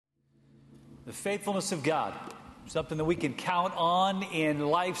The faithfulness of God, something that we can count on in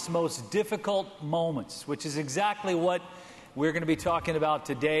life's most difficult moments, which is exactly what we're going to be talking about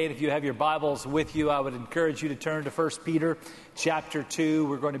today. And if you have your Bibles with you, I would encourage you to turn to 1 Peter chapter 2.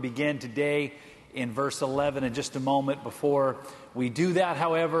 We're going to begin today in verse 11 in just a moment. Before we do that,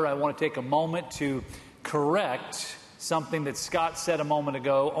 however, I want to take a moment to correct something that Scott said a moment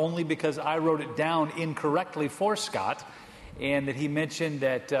ago, only because I wrote it down incorrectly for Scott. And that he mentioned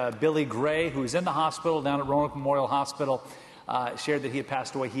that Billy Gray, who is in the hospital down at Roanoke Memorial Hospital, shared that he had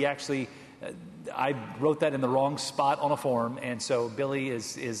passed away. He actually, I wrote that in the wrong spot on a form, and so Billy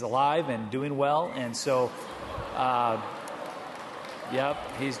is alive and doing well, and so, yep,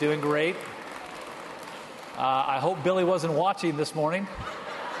 he's doing great. I hope Billy wasn't watching this morning.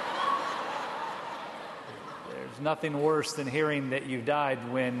 There's nothing worse than hearing that you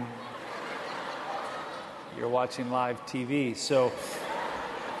died when you're watching live TV. So,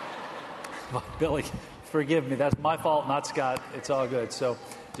 Billy, forgive me. That's my fault, not Scott. It's all good. So,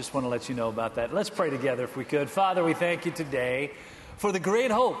 just want to let you know about that. Let's pray together if we could. Father, we thank you today for the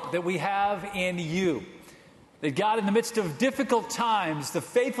great hope that we have in you. That God, in the midst of difficult times, the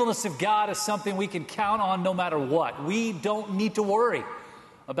faithfulness of God is something we can count on no matter what. We don't need to worry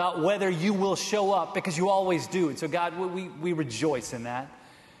about whether you will show up, because you always do. And so, God, we rejoice in that.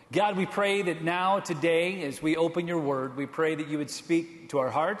 God, we pray that now, today, as we open your word, we pray that you would speak to our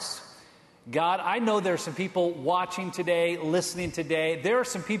hearts. God, I know there are some people watching today, listening today. There are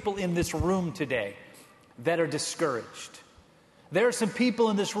some people in this room today that are discouraged. There are some people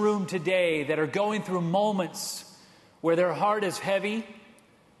in this room today that are going through moments where their heart is heavy,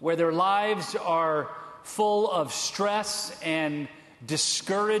 where their lives are full of stress and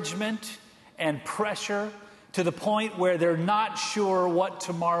discouragement and pressure, to the point where they're not sure what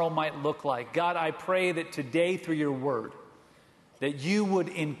tomorrow might look like. God, I pray that today through your word, that you would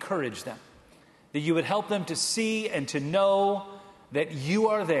encourage them, that you would help them to see and to know that you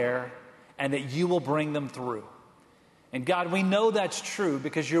are there and that you will bring them through. And God, we know that's true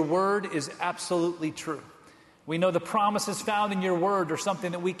because your word is absolutely true. We know the promises found in your word are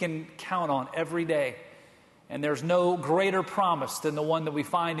something that we can count on every day. And there's no greater promise than the one that we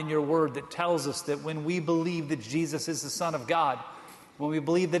find in your word that tells us that when we believe that Jesus is the Son of God, when we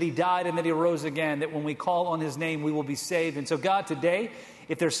believe that he died and that he rose again, that when we call on his name, we will be saved. And so, God, today,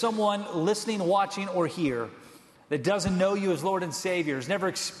 if there's someone listening, watching, or here that doesn't know you as Lord and Savior, has never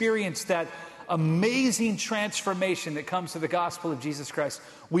experienced that amazing transformation that comes through the gospel of Jesus Christ,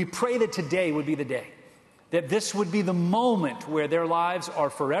 we pray that today would be the day, that this would be the moment where their lives are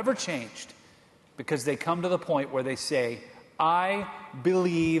forever changed, because they come to the point where they say, I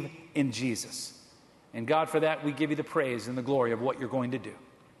believe in Jesus. And God, for that, we give you the praise and the glory of what you're going to do.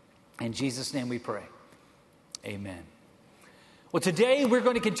 In Jesus' name we pray. Amen. Well, today we're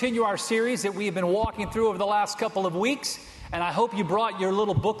going to continue our series that we have been walking through over the last couple of weeks. And I hope you brought your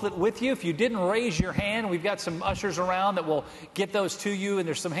little booklet with you. If you didn't, raise your hand. We've got some ushers around that will get those to you. And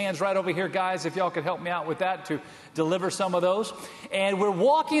there's some hands right over here, guys, if y'all could help me out with that to deliver some of those. And we're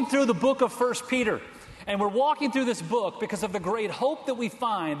walking through the book of 1 Peter. And we're walking through this book because of the great hope that we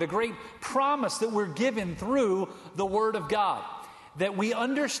find, the great promise that we're given through the Word of God. That we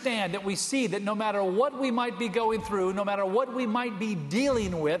understand, that we see that no matter what we might be going through, no matter what we might be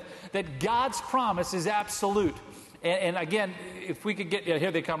dealing with, that God's promise is absolute. And again, if we could get,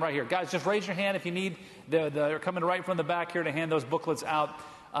 here they come right here. Guys, just raise your hand if you need, they're coming right from the back here to hand those booklets out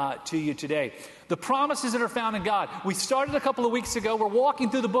to you today. The promises that are found in God. We started a couple of weeks ago. We're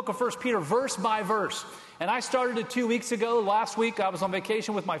walking through the book of 1 Peter verse by verse. And I started it 2 weeks ago. Last week, I was on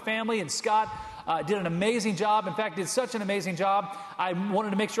vacation with my family, and Scott did an amazing job. In fact, did such an amazing job, I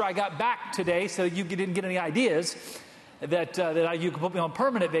wanted to make sure I got back today so you didn't get any ideas that you could put me on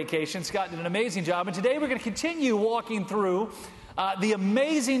permanent vacation. Scott did an amazing job. And today we're going to continue walking through the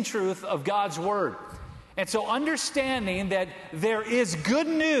amazing truth of God's Word. And so understanding that there is good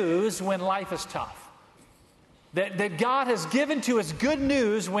news when life is tough. That God has given to us good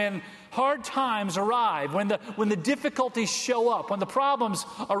news when hard times arrive, when the difficulties show up, when the problems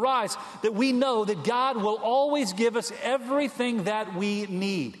arise, that we know that God will always give us everything that we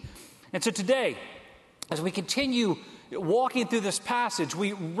need. And so today, as we continue walking through this passage,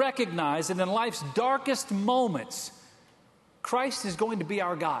 we recognize that in life's darkest moments, Christ is going to be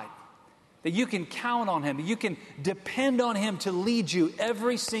our guide. That you can count on him, that you can depend on him to lead you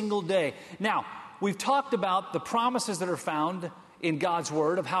every single day. Now, we've talked about the promises that are found in God's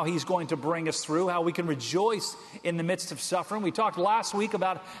Word of how he's going to bring us through, how we can rejoice in the midst of suffering. We talked last week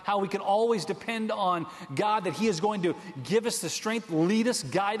about how we can always depend on God, that he is going to give us the strength, lead us,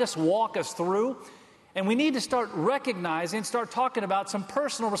 guide us, walk us through. And we need to start recognizing, start talking about some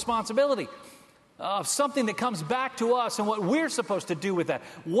personal responsibility of something that comes back to us and what we're supposed to do with that.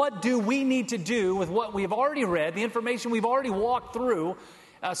 What do we need to do with what we've already read, the information we've already walked through,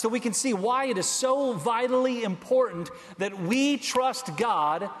 so we can see why it is so vitally important that we trust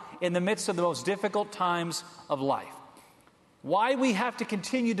God in the midst of the most difficult times of life. Why we have to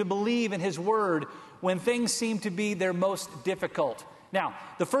continue to believe in His Word when things seem to be their most difficult. Now,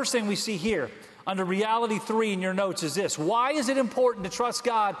 the first thing we see here under reality 3 in your notes is this. Why is it important to trust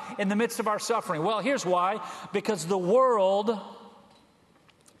God in the midst of our suffering? Well, here's why. Because the world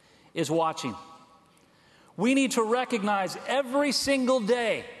is watching. We need to recognize every single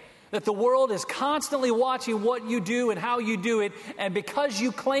day that the world is constantly watching what you do and how you do it. And because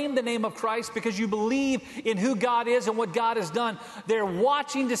you claim the name of Christ, because you believe in who God is and what God has done, they're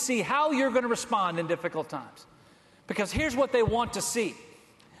watching to see how you're going to respond in difficult times. Because here's what they want to see.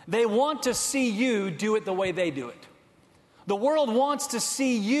 They want to see you do it the way they do it. The world wants to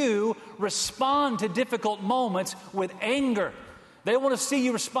see you respond to difficult moments with anger. They want to see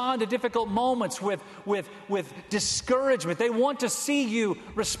you respond to difficult moments with discouragement. They want to see you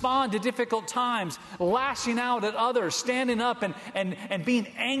respond to difficult times, lashing out at others, standing up and being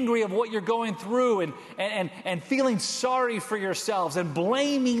angry of what you're going through and feeling sorry for yourselves and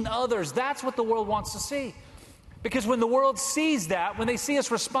blaming others. That's what the world wants to see. Because when the world sees that, when they see us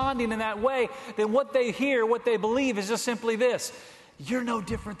responding in that way, then what they hear, what they believe is just simply this: you're no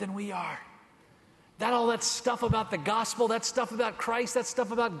different than we are. All that stuff about the gospel, that stuff about Christ, that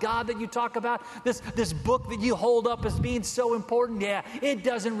stuff about God that you talk about, this book that you hold up as being so important, yeah, it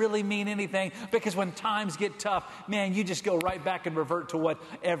doesn't really mean anything, because when times get tough, man, you just go right back and revert to what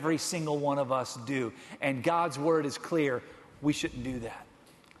every single one of us do. And God's word is clear. We shouldn't do that.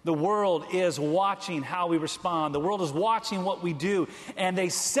 The world is watching how we respond. The world is watching what we do, and they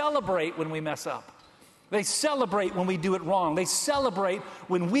celebrate when we mess up. They celebrate when we do it wrong. They celebrate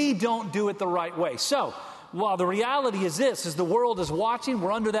when we don't do it the right way. So, while the reality is this, is the world is watching,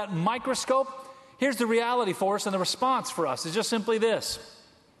 we're under that microscope, here's the reality for us, and the response for us is just simply this: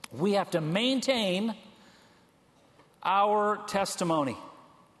 we have to maintain our testimony.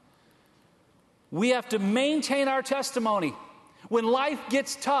 We have to maintain our testimony. When life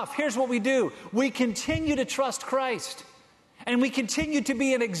gets tough, here's what we do. We continue to trust Christ. And we continue to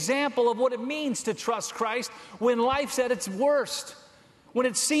be an example of what it means to trust Christ when life's at its worst. When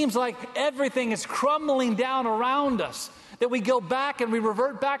it seems like everything is crumbling down around us. That we go back and we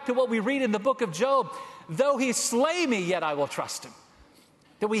revert back to what we read in the book of Job. Though he slay me, yet I will trust him.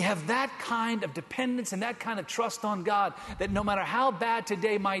 That we have that kind of dependence and that kind of trust on God, that no matter how bad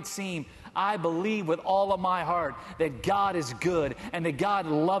today might seem, I believe with all of my heart that God is good and that God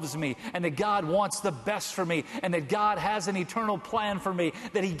loves me and that God wants the best for me and that God has an eternal plan for me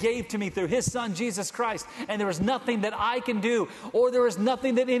that He gave to me through His Son, Jesus Christ. And there is nothing that I can do, or there is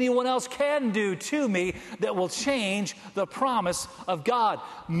nothing that anyone else can do to me that will change the promise of God.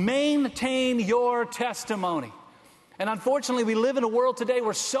 Maintain your testimony. And unfortunately, we live in a world today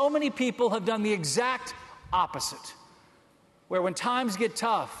where so many people have done the exact opposite. Where when times get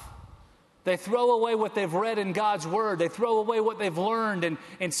tough, they throw away what they've read in God's Word. They throw away what they've learned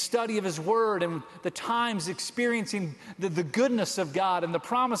in study of His Word and the times experiencing the goodness of God and the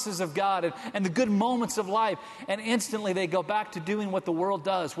promises of God and the good moments of life. And instantly they go back to doing what the world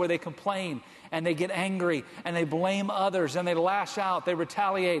does, where they complain and they get angry and they blame others and they lash out, they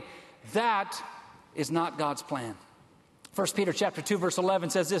retaliate. That is not God's plan. 1 Peter chapter 2, verse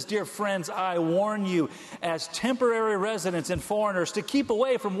 11 says this: "Dear friends, I warn you as temporary residents and foreigners to keep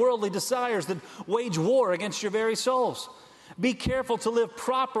away from worldly desires that wage war against your very souls. Be careful to live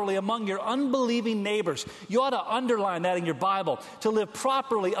properly among your unbelieving neighbors." You ought to underline that in your Bible. To live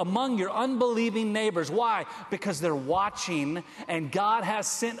properly among your unbelieving neighbors. Why? Because they're watching, and God has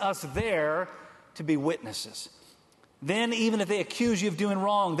sent us there to be witnesses. Then, even if they accuse you of doing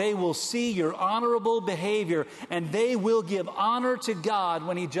wrong, they will see your honorable behavior, and they will give honor to God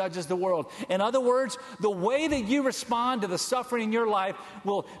when He judges the world. In other words, the way that you respond to the suffering in your life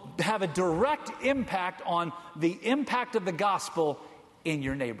will have a direct impact on the impact of the gospel in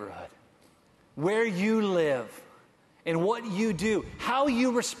your neighborhood. Where you live, and what you do, how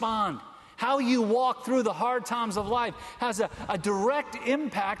you respond, how you walk through the hard times of life has a direct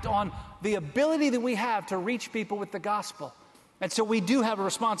impact on the ability that we have to reach people with the gospel. And so we do have a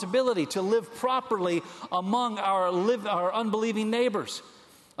responsibility to live properly among our unbelieving neighbors.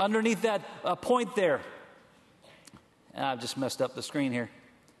 Underneath that point there, I've just messed up the screen here.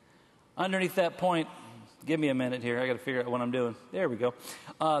 Underneath that point, give me a minute here. I got to figure out what I'm doing. There we go.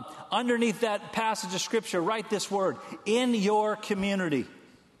 Underneath that passage of Scripture, write this word: in your community.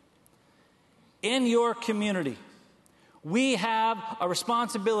 in your community, we have a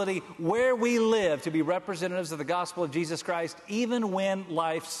responsibility where we live to be representatives of the gospel of Jesus Christ, even when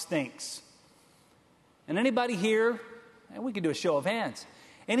life stinks. And anybody here, and we can do a show of hands,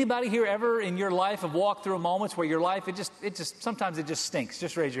 anybody here ever in your life have walked through moments where your life, sometimes it just stinks?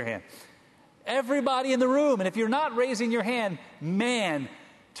 Just raise your hand. Everybody in the room, and if you're not raising your hand, man,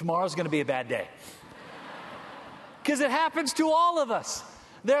 tomorrow's going to be a bad day. Because it happens to all of us.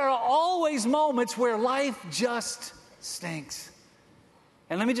 There are always moments where life just stinks.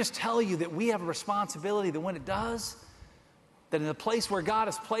 And let me just tell you that we have a responsibility that when it does, that in the place where God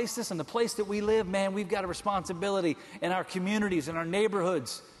has placed us, in the place that we live, man, we've got a responsibility in our communities, in our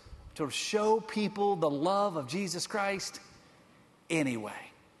neighborhoods, to show people the love of Jesus Christ anyway.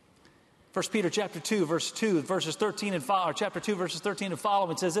 1 Peter chapter 2, verses 13 and following, chapter 2, verses 13 and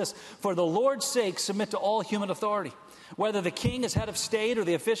following says this, "For the Lord's sake submit to all human authority, whether the king is head of state or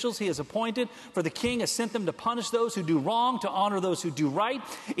the officials he has appointed, for the king has sent them to punish those who do wrong, to honor those who do right.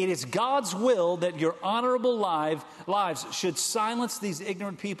 It is God's will that your honorable lives should silence these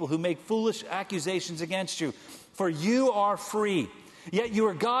ignorant people who make foolish accusations against you. For you are free. Yet you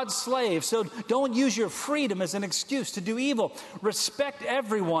are God's slave, so don't use your freedom as an excuse to do evil. Respect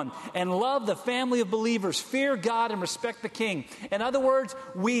everyone and love the family of believers. Fear God and respect the king." In other words,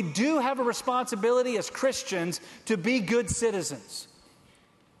 we do have a responsibility as Christians to be good citizens.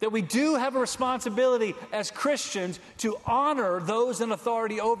 That we do have a responsibility as Christians to honor those in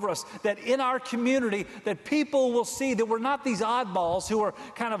authority over us. That in our community, that people will see that we're not these oddballs who are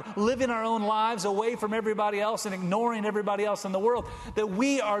kind of living our own lives away from everybody else and ignoring everybody else in the world. That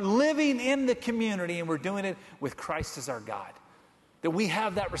we are living in the community and we're doing it with Christ as our guide. That we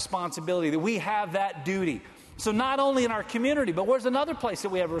have that responsibility, that we have that duty. So not only in our community, but where's another place that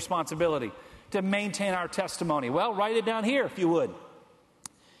we have a responsibility to maintain our testimony? Well, write it down here if you would.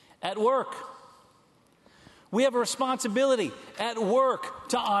 At work. We have a responsibility at work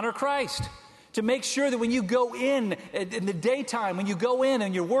to honor Christ. To make sure that when you go in the daytime, when you go in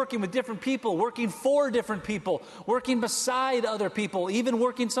and you're working with different people, working for different people, working beside other people, even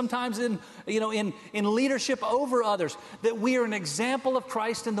working sometimes in leadership over others, that we are an example of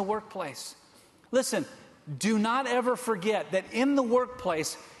Christ in the workplace. Listen, do not ever forget that in the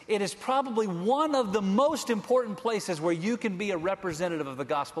workplace, it is probably one of the most important places where you can be a representative of the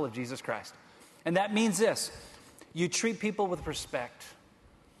gospel of Jesus Christ. And that means this: you treat people with respect.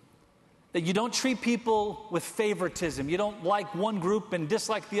 That you don't treat people with favoritism. You don't like one group and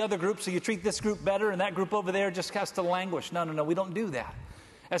dislike the other group, so you treat this group better and that group over there just has to languish. No, we don't do that.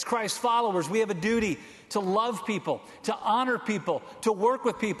 As Christ followers, we have a duty to love people, to honor people, to work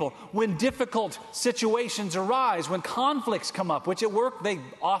with people. When difficult situations arise, when conflicts come up, which at work they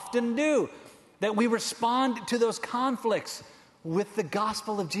often do, that we respond to those conflicts with the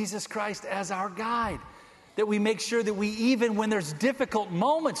gospel of Jesus Christ as our guide. That we make sure that we, even when there's difficult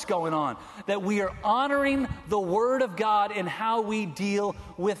moments going on, that we are honoring the Word of God in how we deal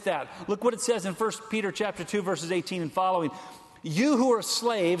with that. Look what it says in 1 Peter chapter 2, verses 18 and following. "You who are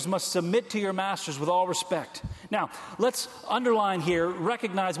slaves must submit to your masters with all respect." Now, let's underline here,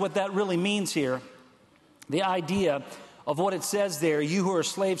 recognize what that really means here. The idea of what it says there, "You who are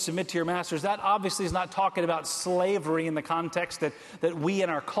slaves, submit to your masters," that obviously is not talking about slavery in the context that we in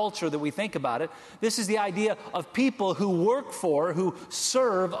our culture, that we think about it. This is the idea of people who work for, who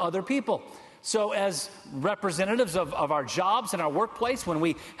serve other people. So as representatives of our jobs in our workplace, when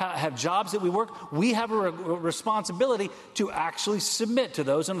we have jobs that we work, we have a responsibility to actually submit to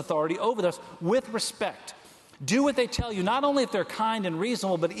those in authority over us with respect. Do what they tell you, not only if they're kind and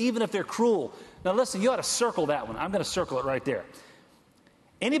reasonable, but even if they're cruel. Now listen, you ought to circle that one. I'm going to circle it right there.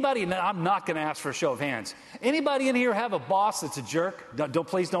 Anybody, and I'm not going to ask for a show of hands. Anybody in here have a boss that's a jerk?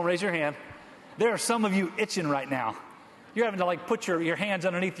 Please don't raise your hand. There are some of you itching right now. You're having to put your hands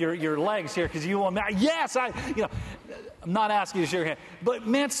underneath your legs here because you want me. Yes, I'm not asking you to shake your hand. But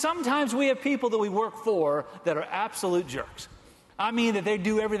man, sometimes we have people that we work for that are absolute jerks. I mean that they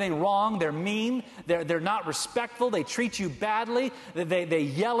do everything wrong. They're mean. They're not respectful. They treat you badly. They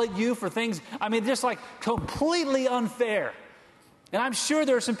yell at you for things. I mean, just completely unfair. And I'm sure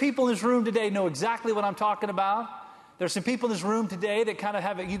there are some people in this room today know exactly what I'm talking about. There's some people in this room today that kind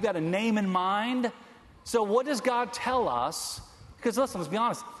of you've got a name in mind. So what does God tell us? Because listen, let's be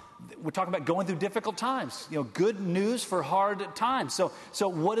honest. We're talking about going through difficult times. Good news for hard times. So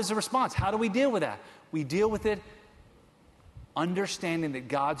what is the response? How do we deal with that? We deal with it understanding that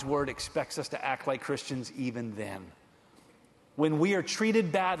God's word expects us to act like Christians even then. When we are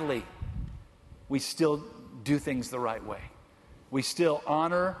treated badly, we still do things the right way. We still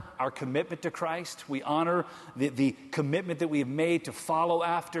honor our commitment to Christ. We honor the commitment that we have made to follow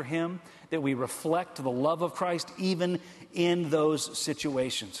after him, that we reflect the love of Christ even in those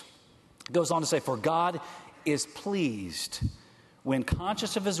situations. It goes on to say, for God is pleased when,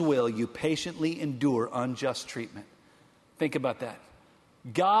 conscious of his will, you patiently endure unjust treatment. Think about that.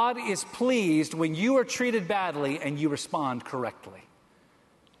 God is pleased when you are treated badly and you respond correctly.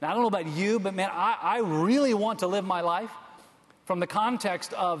 Now, I don't know about you, but man, I really want to live my life from the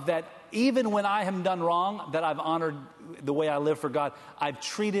context of that even when I have done wrong, that I've honored the way I live for God. I've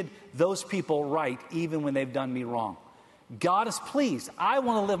treated those people right even when they've done me wrong. God is pleased. I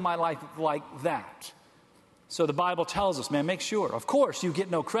want to live my life like that. So the Bible tells us, man, make sure. Of course, you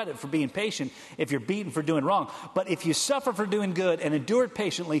get no credit for being patient if you're beaten for doing wrong. But if you suffer for doing good and endure it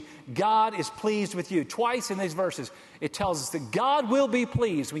patiently, God is pleased with you. Twice in these verses, it tells us that God will be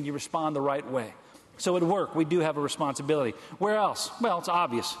pleased when you respond the right way. So at work, we do have a responsibility. Where else? Well, it's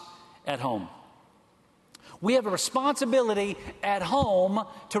obvious. At home. We have a responsibility at home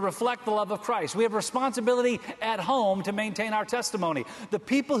to reflect the love of Christ. We have a responsibility at home to maintain our testimony. The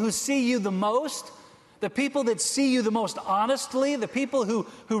people who see you the most, the people that see you the most honestly, the people who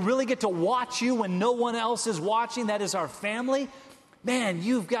really get to watch you when no one else is watching, that is our family. Man,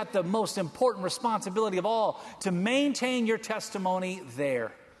 you've got the most important responsibility of all to maintain your testimony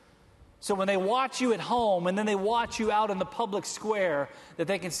there. So when they watch you at home and then they watch you out in the public square, that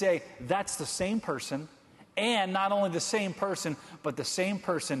they can say, that's the same person, and not only the same person, but the same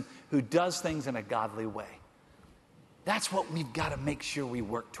person who does things in a godly way. That's what we've got to make sure we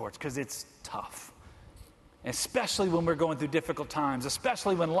work towards, because it's tough. Especially when we're going through difficult times,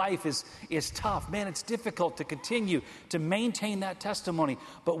 especially when life is tough. Man, it's difficult to continue to maintain that testimony,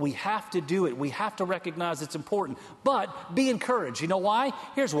 but we have to do it. We have to recognize it's important. But be encouraged. You know why?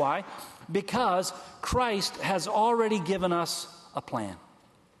 Here's why. Because Christ has already given us a plan.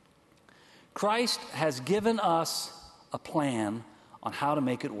 Christ has given us a plan on how to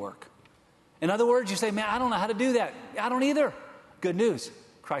make it work. In other words, you say, man, I don't know how to do that. I don't either. Good news.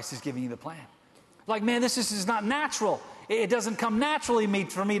 Christ is giving you the plan. Like, man, this is not natural. It doesn't come naturally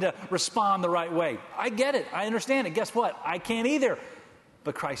for me to respond the right way. I get it. I understand it. Guess what? I can't either.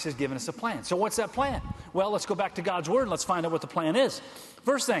 But Christ has given us a plan. So what's that plan? Well, let's go back to God's Word and let's find out what the plan is.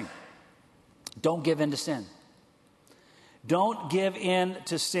 First thing, don't give in to sin. Don't give in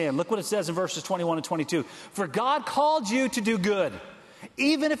to sin. Look what it says in verses 21 and 22. For God called you to do good,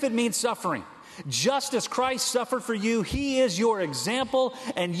 even if it means suffering. Just as Christ suffered for you, he is your example,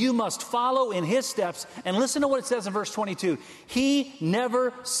 and you must follow in his steps. And listen to what it says in verse 22. He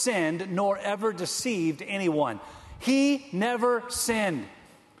never sinned nor ever deceived anyone. He never sinned.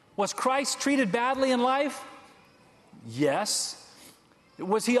 Was Christ treated badly in life? Yes.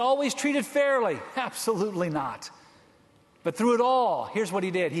 Was he always treated fairly? Absolutely not. But through it all, here's what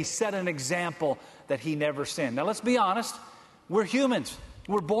he did. He set an example that he never sinned. Now, let's be honest. We're humans.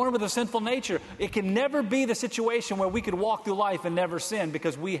 We're born with a sinful nature. It can never be the situation where we could walk through life and never sin,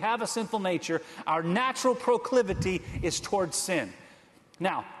 because we have a sinful nature. Our natural proclivity is towards sin.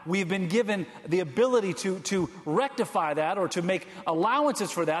 Now, we've been given the ability to rectify that, or to make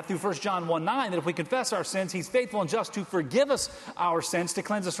allowances for that through 1 John 1:9, that if we confess our sins, he's faithful and just to forgive us our sins, to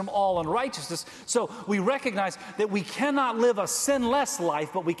cleanse us from all unrighteousness. So we recognize that we cannot live a sinless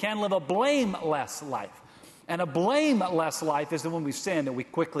life, but we can live a blameless life. And a blameless life is the one we sin, that we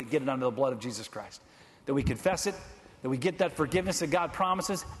quickly get it under the blood of Jesus Christ. That we confess it, that we get that forgiveness that God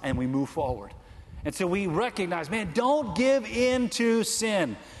promises, and we move forward. And so we recognize, man, don't give in to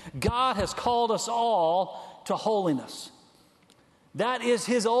sin. God has called us all to holiness. That is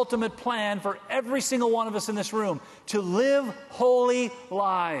his ultimate plan for every single one of us in this room, to live holy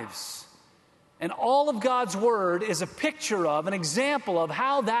lives. And all of God's Word is a picture of, an example of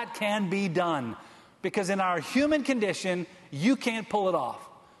how that can be done. Because in our human condition, you can't pull it off.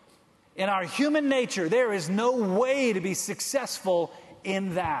 In our human nature, there is no way to be successful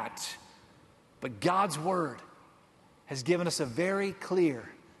in that. But God's Word has given us a very clear,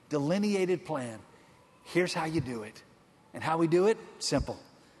 delineated plan. Here's how you do it. And how we do it? Simple.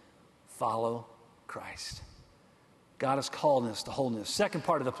 Follow Christ. God has called us to holiness. Second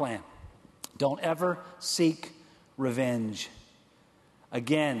part of the plan. Don't ever seek revenge.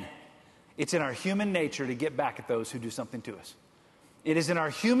 Again, it's in our human nature to get back at those who do something to us. It is in our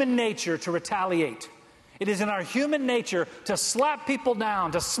human nature to retaliate. It is in our human nature to slap people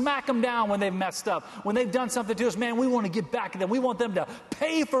down, to smack them down when they've messed up. When they've done something to us, man, we want to get back at them. We want them to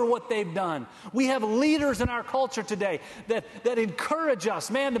pay for what they've done. We have leaders in our culture today that encourage us.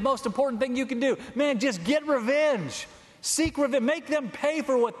 Man, the most important thing you can do, man, just get revenge. Seek revenge. Make them pay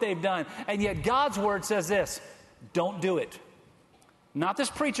for what they've done. And yet God's Word says this: don't do it. Not this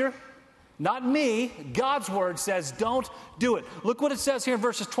preacher, not me. God's word says don't do it. Look what it says here in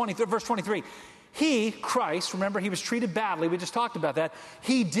verse 23. He, Christ, remember he was treated badly. We just talked about that.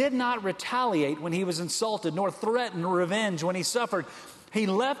 He did not retaliate when he was insulted, nor threaten revenge when he suffered. He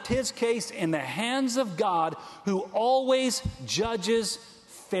left his case in the hands of God, who always judges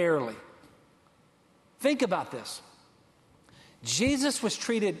fairly. Think about this. Jesus was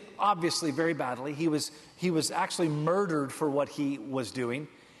treated obviously very badly. He was actually murdered for what he was doing.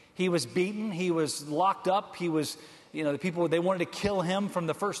 He was beaten. He was locked up. He was, the people, they wanted to kill him from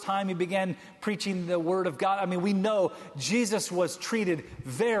the first time he began preaching the word of God. I mean, we know Jesus was treated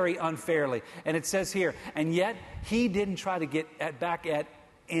very unfairly. And it says here, and yet he didn't try to get back at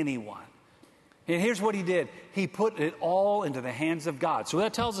anyone. And here's what he did. He put it all into the hands of God. So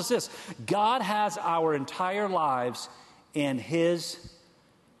that tells us this. God has our entire lives in his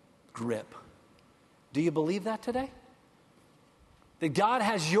grip. Do you believe that today? That God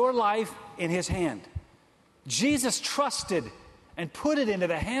has your life in his hand. Jesus trusted and put it into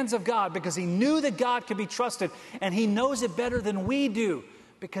the hands of God because he knew that God could be trusted, and he knows it better than we do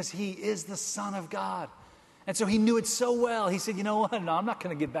because he is the Son of God. And so he knew it so well. He said, you know what? No, I'm not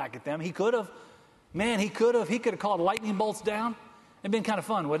going to get back at them. He could have. Man, he could have. He could have called lightning bolts down. It'd been kind of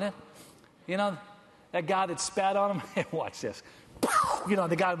fun, wouldn't it? That guy that spat on him. Watch this.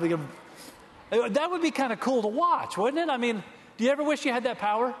 The guy would be, that would be kind of cool to watch, wouldn't it? I mean, do you ever wish you had that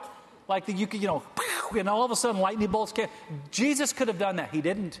power? Like that you could, all of a sudden lightning bolts came. Jesus could have done that. He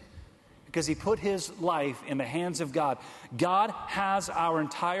didn't, because he put his life in the hands of God. God has our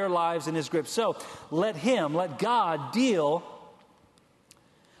entire lives in his grip. So let God deal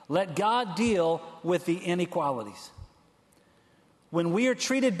with the inequalities. When we are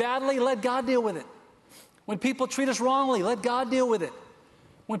treated badly, let God deal with it. When people treat us wrongly, let God deal with it.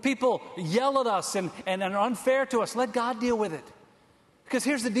 When people yell at us and are unfair to us, let God deal with it. Because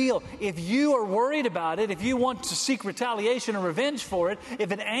here's the deal. If you are worried about it, if you want to seek retaliation or revenge for it,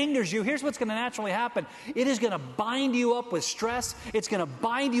 if it angers you, here's what's going to naturally happen. It is going to bind you up with stress. It's going to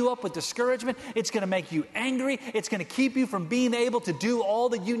bind you up with discouragement. It's going to make you angry. It's going to keep you from being able to do all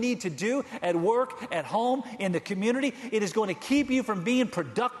that you need to do at work, at home, in the community. It is going to keep you from being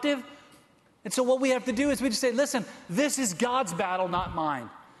productive. And so what we have to do is we just say, listen, this is God's battle, not mine.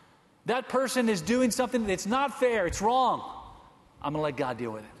 That person is doing something that's not fair. It's wrong. I'm going to let God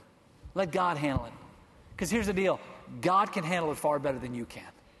deal with it. Let God handle it. Because here's the deal. God can handle it far better than you can.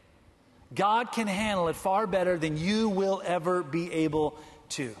 God can handle it far better than you will ever be able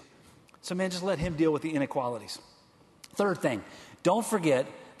to. So man, just let him deal with the inequalities. Third thing, don't forget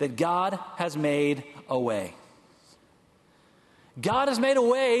that God has made a way. God has made a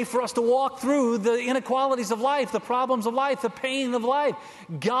way for us to walk through the inequalities of life, the problems of life, the pain of life.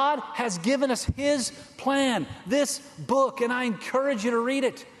 God has given us his plan, this book, and I encourage you to read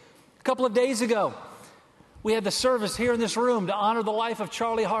it. A couple of days ago, we had the service here in this room to honor the life of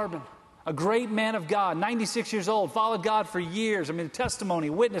Charlie Harbin, a great man of God, 96 years old, followed God for years. I mean, testimony,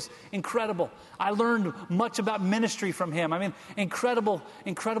 witness, incredible. I learned much about ministry from him. I mean, incredible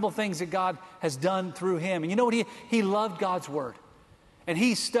things that God has done through him. And you know what? He loved God's word. And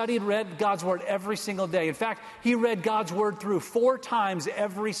he read God's word every single day. In fact, he read God's word through 4 times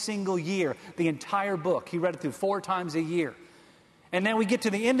every single year, the entire book. He read it through 4 times a year. And then we get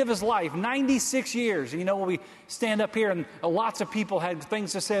to the end of his life, 96 years. And when we stand up here and lots of people had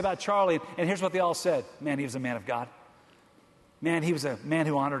things to say about Charlie, and here's what they all said. Man, he was a man of God. Man, he was a man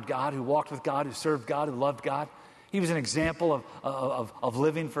who honored God, who walked with God, who served God, who loved God. He was an example of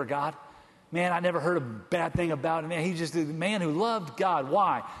living for God. Man, I never heard a bad thing about him. Man, he's just a man who loved God.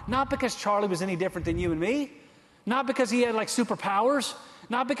 Why? Not because Charlie was any different than you and me. Not because he had like superpowers.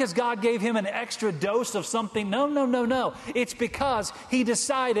 Not because God gave him an extra dose of something. No. It's because he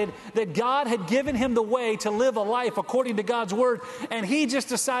decided that God had given him the way to live a life according to God's word. And he just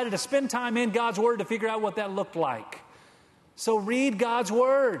decided to spend time in God's word to figure out what that looked like. So read God's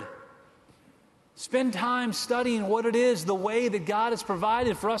word. Spend time studying what it is, the way that God has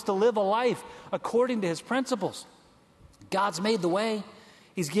provided for us to live a life according to his principles. God's made the way.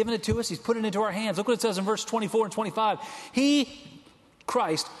 He's given it to us. He's put it into our hands. Look what it says in verse 24 and 25. He,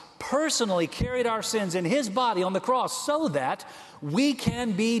 Christ, personally carried our sins in his body on the cross so that we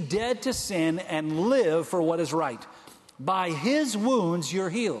can be dead to sin and live for what is right. By his wounds you're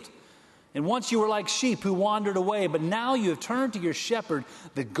healed. And once you were like sheep who wandered away, but now you have turned to your shepherd,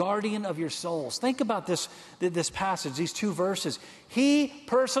 the guardian of your souls. Think about this passage, these 2 verses. He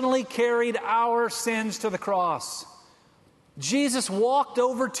personally carried our sins to the cross. Jesus walked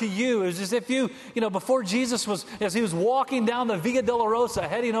over to you. It was as if before as he was walking down the Via Dolorosa,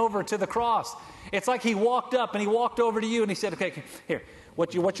 heading over to the cross, it's like he walked up and he walked over to you and he said, okay, here,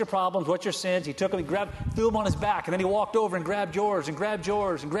 what's your problems, what's your sins? He took them, threw them on his back, and then he walked over and grabbed yours and grabbed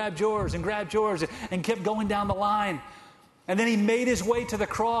yours and grabbed yours and grabbed yours and kept going down the line. And then he made his way to the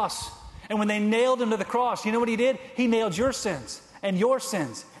cross. And when they nailed him to the cross, you know what he did? He nailed your sins and your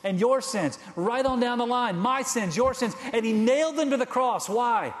sins and your sins right on down the line. My sins, your sins. And he nailed them to the cross.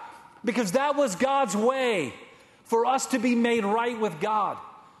 Why? Because that was God's way for us to be made right with God.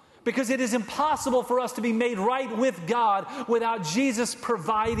 Because it is impossible for us to be made right with God without Jesus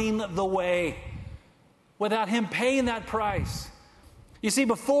providing the way, without him paying that price. You see,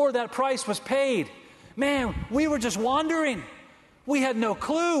 before that price was paid, man, we were just wandering. We had no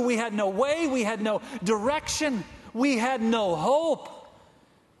clue. We had no way. We had no direction. We had no hope.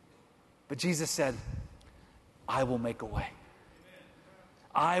 But Jesus said, I will make a way.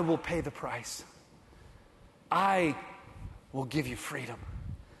 I will pay the price. I will give you freedom.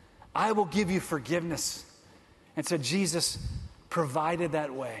 I will give you forgiveness. And so Jesus provided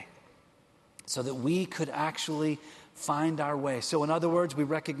that way so that we could actually find our way. So in other words, we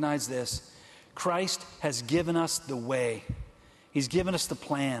recognize this. Christ has given us the way. He's given us the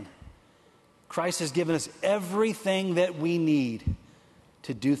plan. Christ has given us everything that we need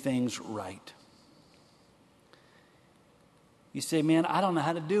to do things right. You say, man, I don't know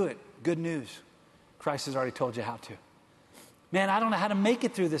how to do it. Good news. Christ has already told you how to. Man, I don't know how to make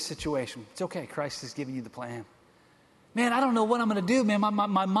it through this situation. It's okay. Christ has given you the plan. Man, I don't know what I'm going to do, man.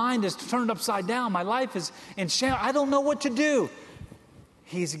 My mind is turned upside down. My life is in shambles. I don't know what to do.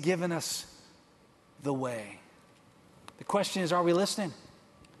 He's given us the way. The question is, are we listening?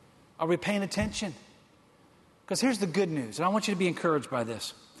 Are we paying attention? Because here's the good news, and I want you to be encouraged by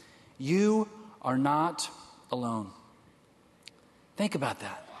this. You are not alone. Think about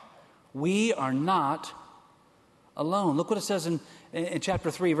that. We are not alone. Look what it says in chapter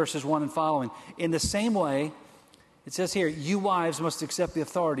 3, verses 1 and following. In the same way, it says here, you wives must accept the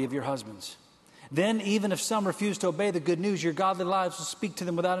authority of your husbands. Then, even if some refuse to obey the good news, your godly lives will speak to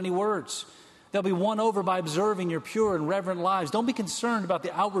them without any words. They'll be won over by observing your pure and reverent lives. Don't be concerned about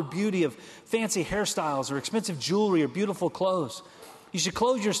the outward beauty of fancy hairstyles or expensive jewelry or beautiful clothes. You should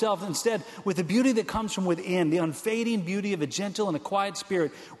clothe yourself instead with the beauty that comes from within, the unfading beauty of a gentle and a quiet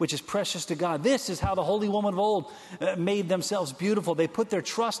spirit, which is precious to God. This is how the holy women of old made themselves beautiful. They put their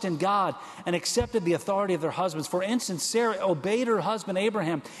trust in God and accepted the authority of their husbands. For instance, Sarah obeyed her husband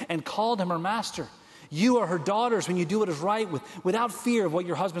Abraham and called him her master. You are her daughters when you do what is right without fear of what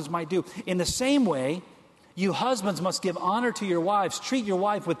your husbands might do. In the same way, you husbands must give honor to your wives. Treat your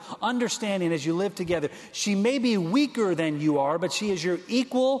wife with understanding as you live together. She may be weaker than you are, but she is your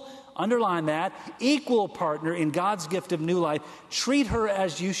equal, underline that, equal partner in God's gift of new life. Treat her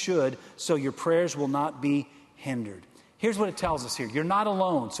as you should, so your prayers will not be hindered. Here's what it tells us here. You're not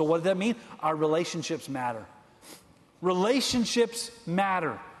alone. So what does that mean? Our relationships matter. Relationships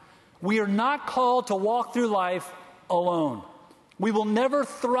matter. We are not called to walk through life alone. We will never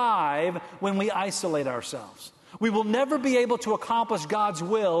thrive when we isolate ourselves. We will never be able to accomplish God's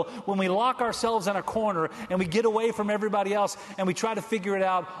will when we lock ourselves in a corner and we get away from everybody else and we try to figure it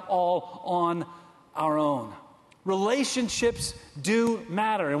out all on our own. Relationships do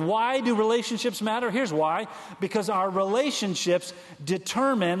matter. And why do relationships matter? Here's why. Because our relationships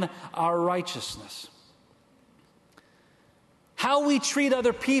determine our righteousness. How we treat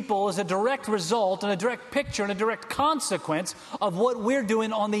other people is a direct result and a direct picture and a direct consequence of what we're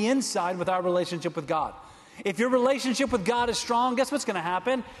doing on the inside with our relationship with God. If your relationship with God is strong, guess what's going to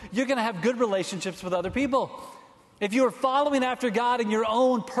happen? You're going to have good relationships with other people. If you are following after God in your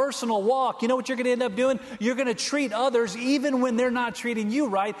own personal walk, you know what you're going to end up doing? You're going to treat others, even when they're not treating you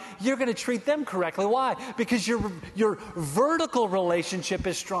right, you're going to treat them correctly. Why? Because your vertical relationship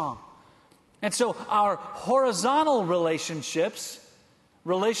is strong. And so our horizontal relationships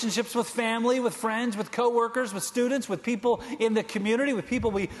with family, with friends, with coworkers, with students, with people in the community, with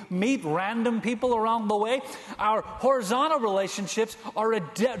people we meet, random people along the way, our horizontal relationships are a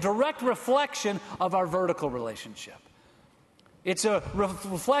direct reflection of our vertical relationship. It's a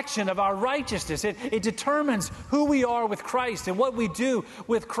reflection of our righteousness. It determines who we are with Christ and what we do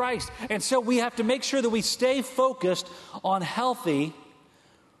with Christ. And so we have to make sure that we stay focused on healthy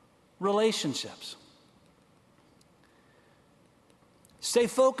relationships. Stay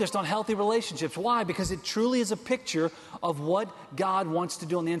focused on healthy relationships. Why? Because it truly is a picture of what God wants to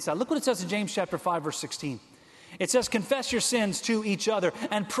do on the inside. Look what it says in James chapter 5, verse 16. It says, confess your sins to each other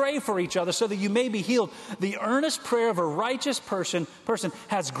and pray for each other so that you may be healed. The earnest prayer of a righteous person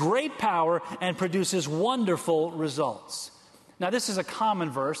has great power and produces wonderful results. Now, this is a common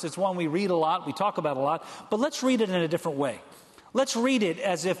verse. It's one we read a lot, we talk about a lot, but let's read it in a different way. Let's read it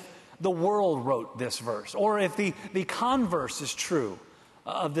as if the world wrote this verse, or if the converse is true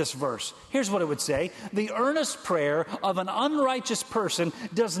of this verse. Here's what it would say. The earnest prayer of an unrighteous person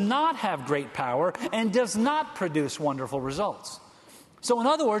does not have great power and does not produce wonderful results. So in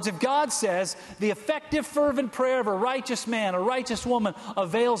other words, if God says the effective, fervent prayer of a righteous man, a righteous woman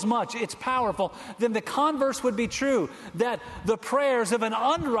avails much, it's powerful, then the converse would be true, that the prayers of an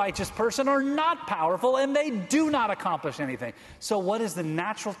unrighteous person are not powerful and they do not accomplish anything. So what is the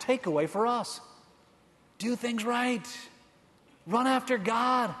natural takeaway for us? Do things right. Run after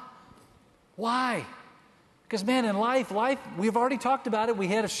God. Why? Because, man, in life, we've already talked about it. We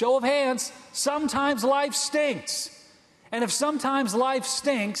had a show of hands. Sometimes life stinks. And if sometimes life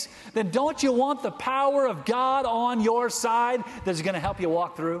stinks, then don't you want the power of God on your side that's going to help you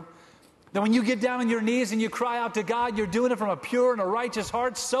walk through? That when you get down on your knees and you cry out to God, you're doing it from a pure and a righteous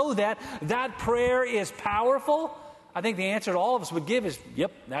heart so that that prayer is powerful? I think the answer to all of us would give is,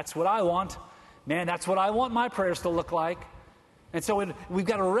 yep, that's what I want. Man, that's what I want my prayers to look like. And so we've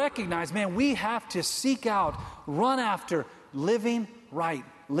got to recognize, man, we have to seek out, run after living right,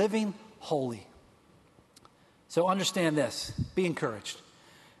 living holy. So understand this. Be encouraged.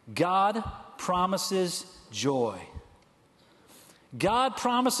 God promises joy. God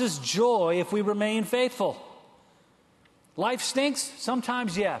promises joy if we remain faithful. Life stinks?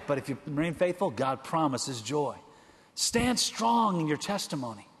 Sometimes, yeah. But if you remain faithful, God promises joy. Stand strong in your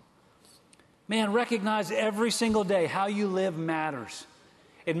testimony. Man, recognize every single day how you live matters.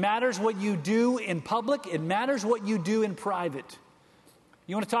 It matters what you do in public. It matters what you do in private.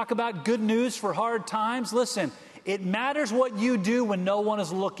 You want to talk about good news for hard times? Listen, it matters what you do when no one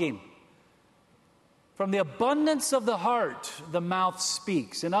is looking. From the abundance of the heart, the mouth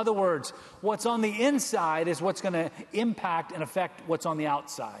speaks. In other words, what's on the inside is what's going to impact and affect what's on the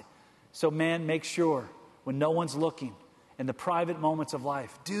outside. So, man, make sure when no one's looking, in the private moments of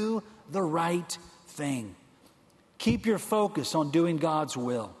life, do the right thing. Keep your focus on doing God's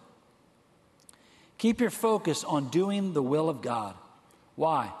will. Keep your focus on doing the will of God.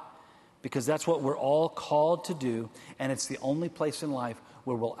 Why? Because that's what we're all called to do, and it's the only place in life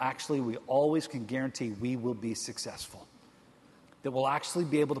where we always can guarantee we will be successful. That we'll actually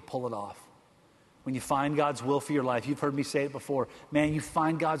be able to pull it off. When you find God's will for your life, you've heard me say it before, man, you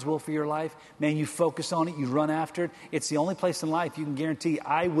find God's will for your life, man, you focus on it, you run after it, it's the only place in life you can guarantee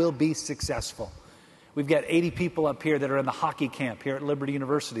I will be successful. We've got 80 people up here that are in the hockey camp here at Liberty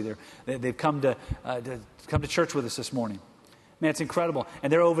University. They've come to church with us this morning. Man, it's incredible.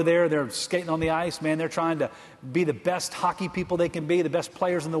 And they're over there, they're skating on the ice, man. They're trying to be the best hockey people they can be, the best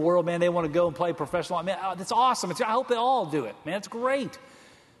players in the world, man. They want to go and play professional. Man, that's awesome. I hope they all do it, man. It's great.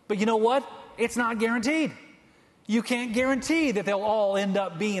 But you know what? It's not guaranteed. You can't guarantee that they'll all end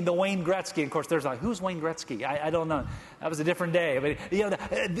up being the Wayne Gretzky. Of course, there's like, who's Wayne Gretzky? I don't know. That was a different day. But you know,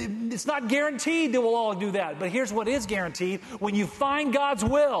 it's not guaranteed that we'll all do that. But here's what is guaranteed. When you find God's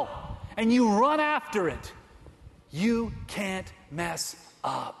will and you run after it, you can't mess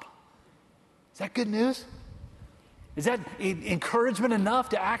up. Is that good news? Is that encouragement enough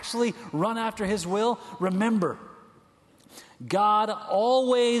to actually run after His will? Remember, God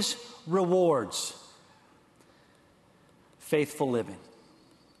always rewards faithful living.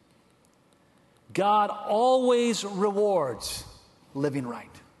 God always rewards living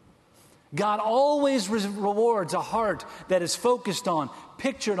right. God always rewards a heart that is focused on,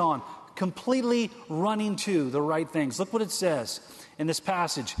 pictured on, completely running to the right things. Look what it says in this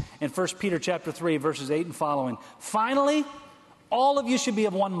passage in 1 Peter chapter 3, verses 8 and following. Finally, all of you should be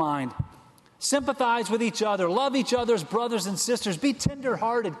of one mind. Sympathize with each other. Love each other as brothers and sisters. Be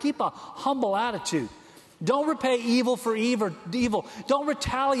tender-hearted. Keep a humble attitude. Don't repay evil for evil. Don't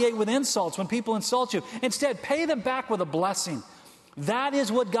retaliate with insults when people insult you. Instead, pay them back with a blessing. That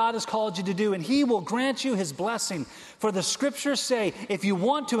is what God has called you to do, and He will grant you His blessing. For the Scriptures say, if you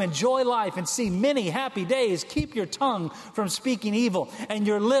want to enjoy life and see many happy days, keep your tongue from speaking evil and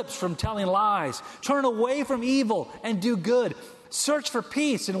your lips from telling lies. Turn away from evil and do good. Search for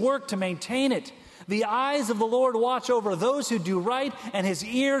peace and work to maintain it. The eyes of the Lord watch over those who do right, and His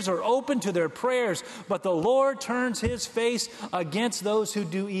ears are open to their prayers. But the Lord turns His face against those who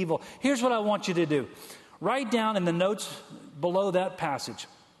do evil. Here's what I want you to do. Write down in the notes below that passage,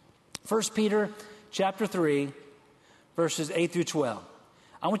 1 Peter chapter 3, verses 8 through 12.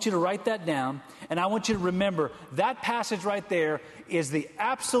 I want you to write that down, and I want you to remember that passage right there is the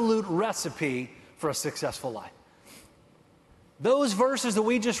absolute recipe for a successful life. Those verses that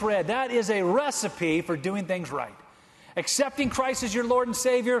we just read, that is a recipe for doing things right. Accepting Christ as your Lord and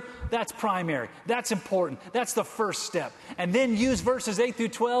Savior, that's primary. That's important. That's the first step. And then use verses 8 through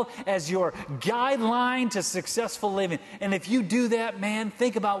 12 as your guideline to successful living. And if you do that, man,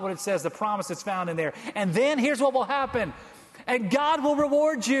 think about what it says, the promise that's found in there. And then here's what will happen. And God will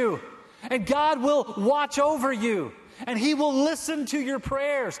reward you. And God will watch over you. And He will listen to your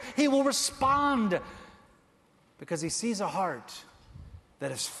prayers. He will respond. Because He sees a heart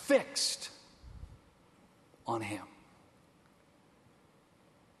that is fixed on Him.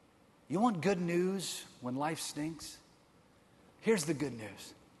 You want good news when life stinks? Here's the good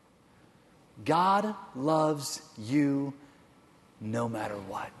news. God loves you no matter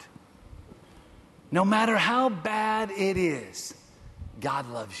what. No matter how bad it is, God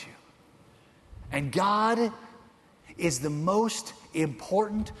loves you. And God is the most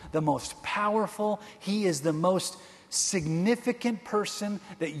important, the most powerful. He is the most significant person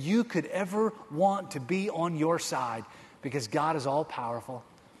that you could ever want to be on your side, because God is all powerful.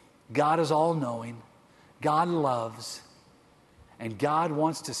 God is all-knowing, God loves, and God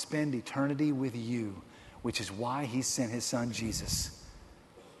wants to spend eternity with you, which is why He sent His Son Jesus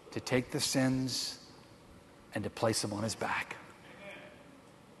to take the sins and to place them on His back.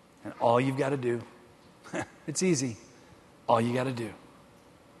 And all you've got to do, it's easy, all you got to do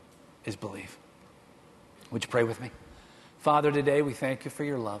is believe. Would you pray with me? Father, today we thank You for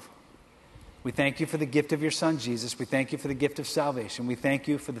Your love. We thank You for the gift of Your Son, Jesus. We thank You for the gift of salvation. We thank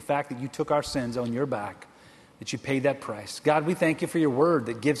You for the fact that You took our sins on Your back, that You paid that price. God, we thank You for Your word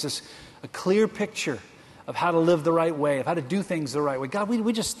that gives us a clear picture of how to live the right way, of how to do things the right way. God,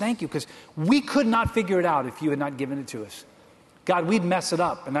 we just thank You because we could not figure it out if You had not given it to us. God, we'd mess it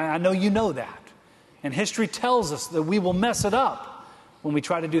up, and I know You know that. And history tells us that we will mess it up when we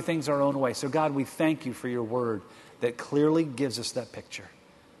try to do things our own way. So God, we thank You for Your word that clearly gives us that picture.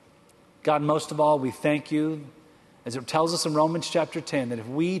 God, most of all, we thank You, as it tells us in Romans chapter 10, that if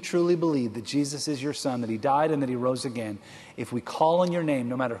we truly believe that Jesus is Your Son, that He died and that He rose again, if we call on Your name,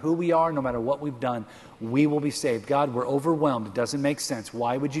 no matter who we are, no matter what we've done, we will be saved. God, we're overwhelmed. It doesn't make sense.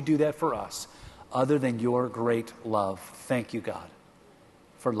 Why would You do that for us other than Your great love? Thank You, God,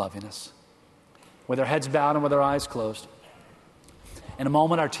 for loving us. With our heads bowed and with our eyes closed. In a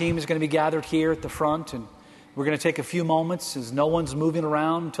moment, our team is going to be gathered here at the front, and we're going to take a few moments as no one's moving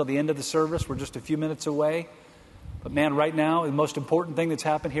around until the end of the service. We're just a few minutes away. But man, right now, the most important thing that's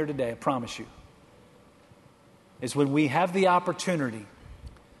happened here today, I promise you, is when we have the opportunity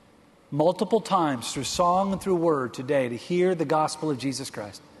multiple times through song and through word today to hear the gospel of Jesus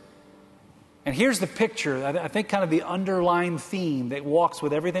Christ. And here's the picture, I think kind of the underlying theme that walks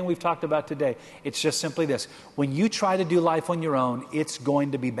with everything we've talked about today. It's just simply this. When you try to do life on your own, it's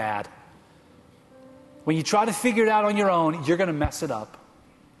going to be bad. When you try to figure it out on your own, you're going to mess it up.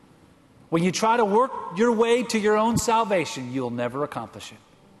 When you try to work your way to your own salvation, you'll never accomplish it.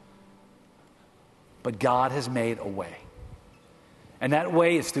 But God has made a way. And that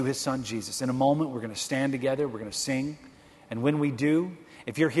way is through His Son, Jesus. In a moment, we're going to stand together, we're going to sing. And when we do,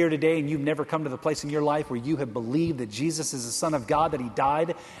 if you're here today and you've never come to the place in your life where you have believed that Jesus is the Son of God, that He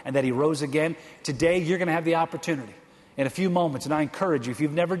died and that He rose again, today you're going to have the opportunity in a few moments. And I encourage you, if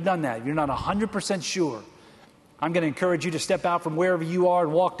you've never done that, you're not 100% sure, I'm going to encourage you to step out from wherever you are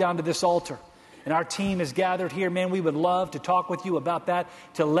and walk down to this altar. And our team is gathered here. Man, we would love to talk with you about that,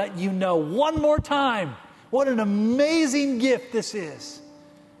 to let you know one more time what an amazing gift this is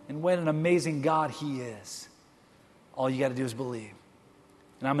and what an amazing God He is. All you got to do is believe.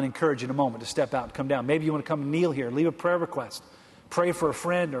 And I'm going to encourage you in a moment to step out and come down. Maybe you want to come and kneel here, leave a prayer request, pray for a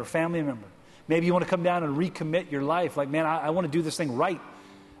friend or a family member. Maybe you want to come down and recommit your life. Like, man, I want to do this thing right.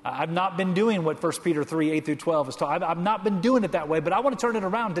 I've not been doing what 1 Peter 3, 8 through 12 is taught. I've not been doing it that way, but I want to turn it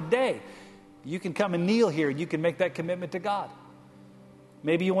around today. You can come and kneel here and you can make that commitment to God.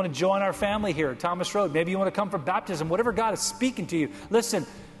 Maybe you want to join our family here at Thomas Road. Maybe you want to come for baptism, whatever God is speaking to you. Listen,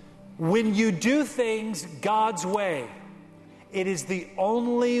 when you do things God's way, it is the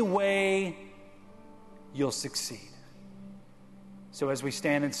only way you'll succeed. So as we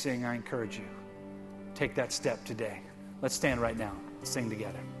stand and sing, I encourage you, take that step today. Let's stand right now and sing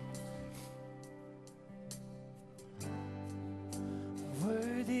together.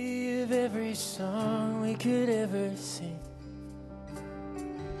 Worthy of every song we could ever sing,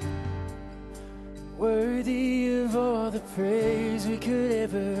 worthy of all the praise we could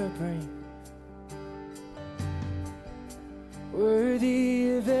ever bring,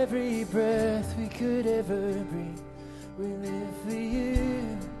 worthy of every breath we could ever breathe. We live for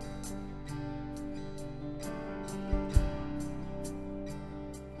You.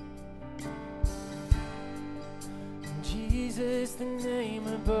 Jesus, the name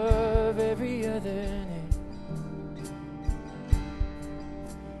above every other name.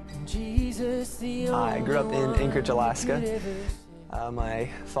 Jesus, the I grew up in only Anchorage, one Alaska. we could ever My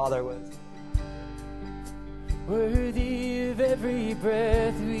father was worthy of every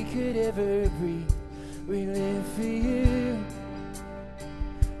breath we could ever breathe. We live for you.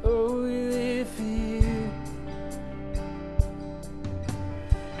 Oh, we live for you.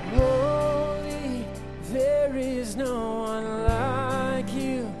 Holy, there is no one like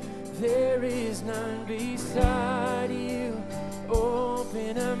you. There is none beside you.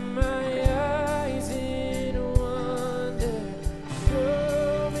 Open up my eyes in wonder.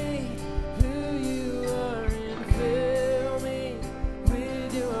 Show me who you are and fill me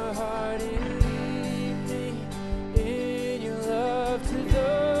with your heart and lead me in your love to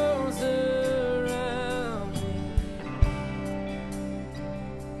those around me.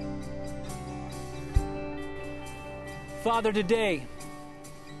 Father, today,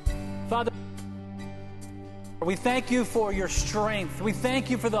 Father, we thank you for your strength. We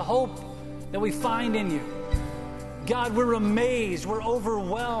thank you for the hope that we find in you. God, we're amazed, we're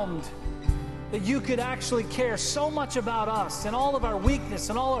overwhelmed that you could actually care so much about us and all of our weakness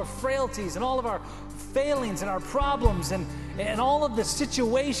and all our frailties and all of our failings and our problems and all of the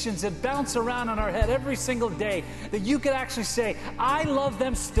situations that bounce around in our head every single day, that you could actually say, I love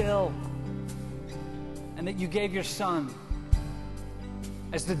them still. And that you gave your Son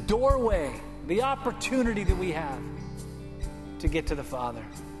as the doorway, the opportunity that we have to get to the Father.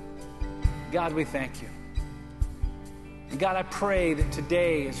 God, we thank you. And God, I pray that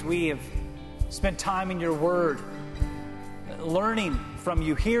today, as we have spent time in your word, learning from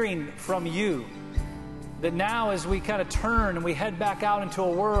you, hearing from you, that now as we kind of turn and we head back out into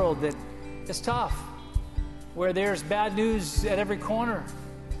a world that is tough, where there's bad news at every corner,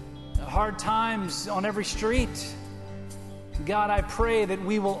 hard times on every street, God, I pray that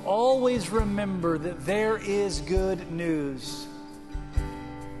we will always remember that there is good news.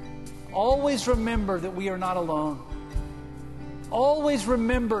 Always remember that we are not alone. Always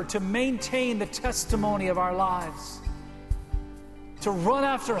remember to maintain the testimony of our lives. To run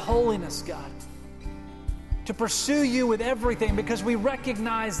after holiness, God. To pursue you with everything, because we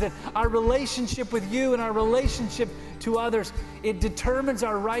recognize that our relationship with you and our relationship to others, it determines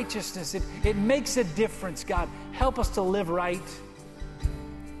our righteousness. It makes a difference, God. Help us to live right,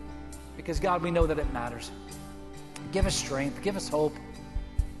 because, God, we know that it matters. Give us strength, give us hope,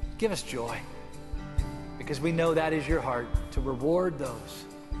 give us joy, because we know that is your heart, to reward those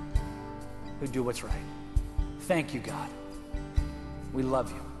who do what's right. Thank you, God. We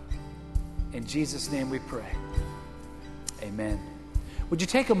love you. In Jesus' name we pray. Amen. Would you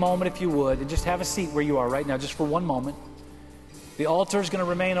take a moment, if you would, and just have a seat where you are right now, just for one moment. The altar is going to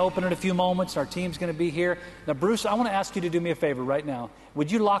remain open in a few moments. Our team's going to be here. Now, Bruce, I want to ask you to do me a favor right now. Would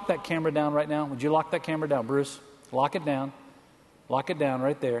you lock that camera down right now? Would you lock that camera down, Bruce? Lock it down. Lock it down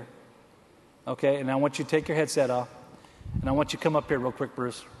right there. Okay, and I want you to take your headset off. And I want you to come up here real quick,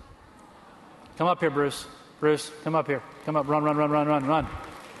 Bruce. Come up here, Bruce. Bruce, come up here. Come up. Run.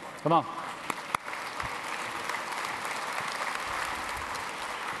 Come on.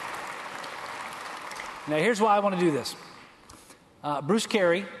 Now, here's why I want to do this. Bruce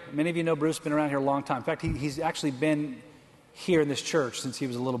Carey, many of you know Bruce, been around here a long time. In fact, he's actually been here in this church since he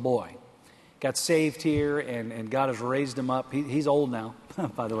was a little boy. Got saved here, and God has raised him up. He's old now,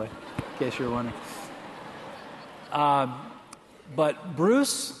 by the way, in case you're wondering. But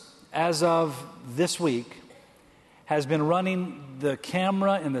Bruce, as of this week, has been running the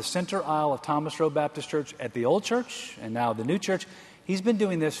camera in the center aisle of Thomas Road Baptist Church at the old church and now the new church. He's been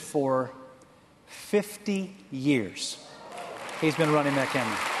doing this for 50 years. He's been running that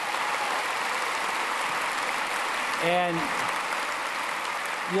camera. And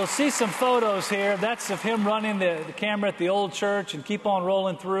you'll see some photos here. That's of him running the camera at the old church and keep on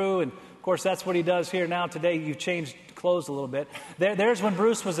rolling through. And, of course, that's what he does here now. Today, you've changed clothes a little bit. There's when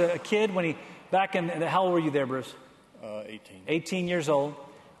Bruce was a kid, how old were you there, Bruce? 18. 18 years old.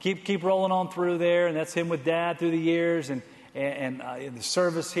 Keep rolling on through there, and that's him with Dad through the years, and the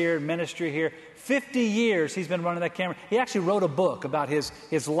service here, ministry here. 50 years he's been running that camera. He actually wrote a book about his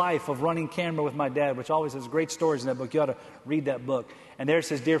life of running camera with my dad, which always has great stories in that book. You ought to read that book. And there's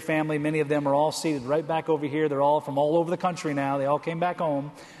his dear family. Many of them are all seated right back over here. They're all from all over the country now. They all came back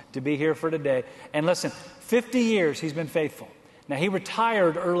home to be here for today. And listen, 50 years he's been faithful. Now, he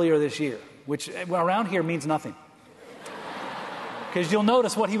retired earlier this year, which around here means nothing. Because you'll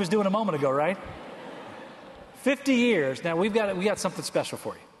notice what he was doing a moment ago, right? 50 years. Now, we got something special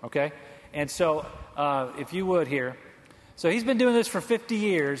for you, okay? And so, if you would here, So he's been doing this for 50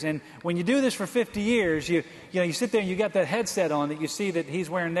 years, and when you do this for 50 years, you sit there and you got that headset on that you see that he's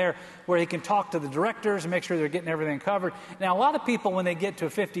wearing there where he can talk to the directors and make sure they're getting everything covered. Now, a lot of people, when they get to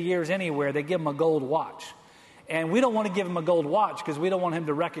 50 years anywhere, they give him a gold watch. And we don't want to give him a gold watch because we don't want him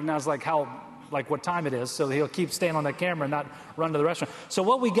to recognize like what time it is, so he'll keep staying on that camera and not run to the restaurant. So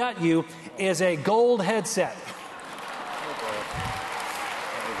what we got you is a gold headset.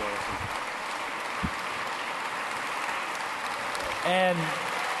 And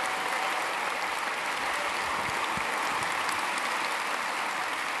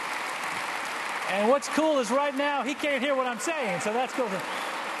what's cool is right now he can't hear what I'm saying, so that's cool.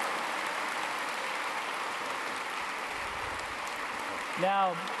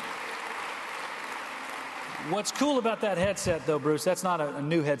 Now, what's cool about that headset, though, Bruce, that's not a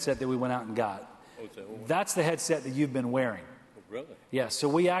new headset that we went out and got. That's the headset that you've been wearing. Really? Yes, so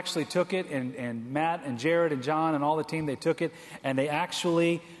we actually took it, and Matt and Jared and John and all the team, they took it, and they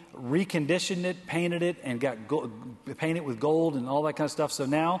actually reconditioned it, painted it, and got painted with gold and all that kind of stuff.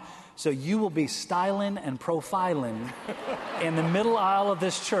 So you will be styling and profiling in the middle aisle of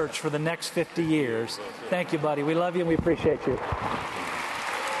this church for the next 50 years. Thank you, buddy. We love you and we appreciate you.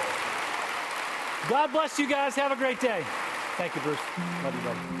 God bless you guys. Have a great day. Thank you, Bruce. Love you,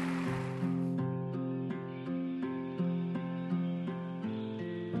 buddy.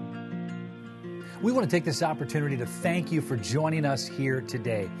 We want to take this opportunity to thank you for joining us here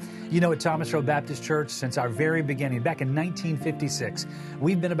today. You know, at Thomas Road Baptist Church, since our very beginning, back in 1956,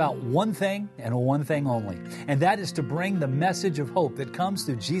 we've been about one thing and one thing only, and that is to bring the message of hope that comes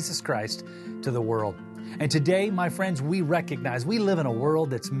through Jesus Christ to the world. And today, my friends, we recognize we live in a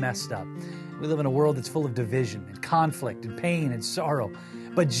world that's messed up. We live in a world that's full of division and conflict and pain and sorrow.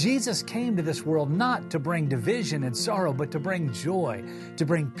 But Jesus came to this world not to bring division and sorrow, but to bring joy, to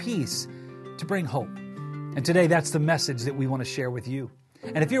bring peace, to bring hope. And today, that's the message that we want to share with you.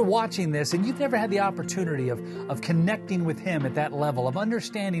 And if you're watching this and you've never had the opportunity of connecting with Him at that level, of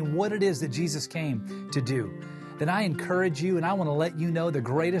understanding what it is that Jesus came to do, then I encourage you and I want to let you know the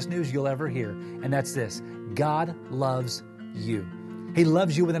greatest news you'll ever hear. And that's this: God loves you. He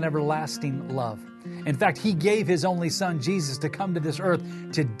loves you with an everlasting love. In fact, He gave His only Son, Jesus, to come to this earth,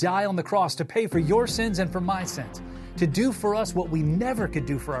 to die on the cross, to pay for your sins and for my sins, to do for us what we never could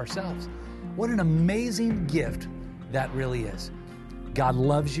do for ourselves. What an amazing gift that really is. God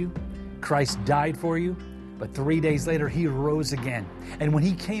loves you. Christ died for you. But 3 days later, He rose again. And when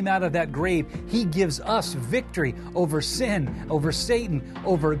He came out of that grave, He gives us victory over sin, over Satan,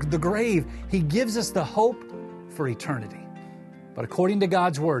 over the grave. He gives us the hope for eternity. But according to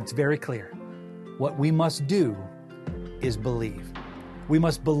God's Word, it's very clear. What we must do is believe. We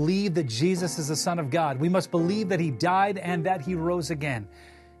must believe that Jesus is the Son of God. We must believe that He died and that He rose again.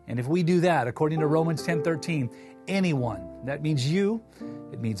 And if we do that, according to Romans 10:13, anyone, that means you,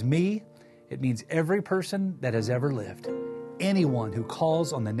 it means me, it means every person that has ever lived, anyone who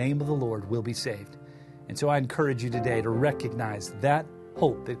calls on the name of the Lord will be saved. And so I encourage you today to recognize that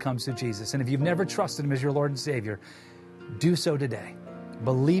hope that comes through Jesus. And if you've never trusted Him as your Lord and Savior, do so today,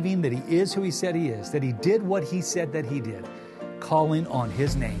 believing that He is who He said He is, that He did what He said that He did, calling on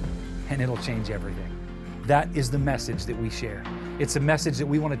His name, and it'll change everything. That is the message that we share. It's a message that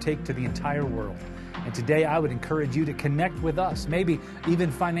we want to take to the entire world. And today I would encourage you to connect with us, maybe even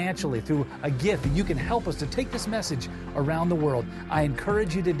financially through a gift that you can help us to take this message around the world. I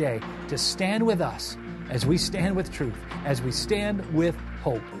encourage you today to stand with us as we stand with truth, as we stand with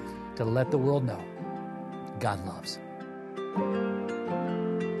hope, to let the world know God loves.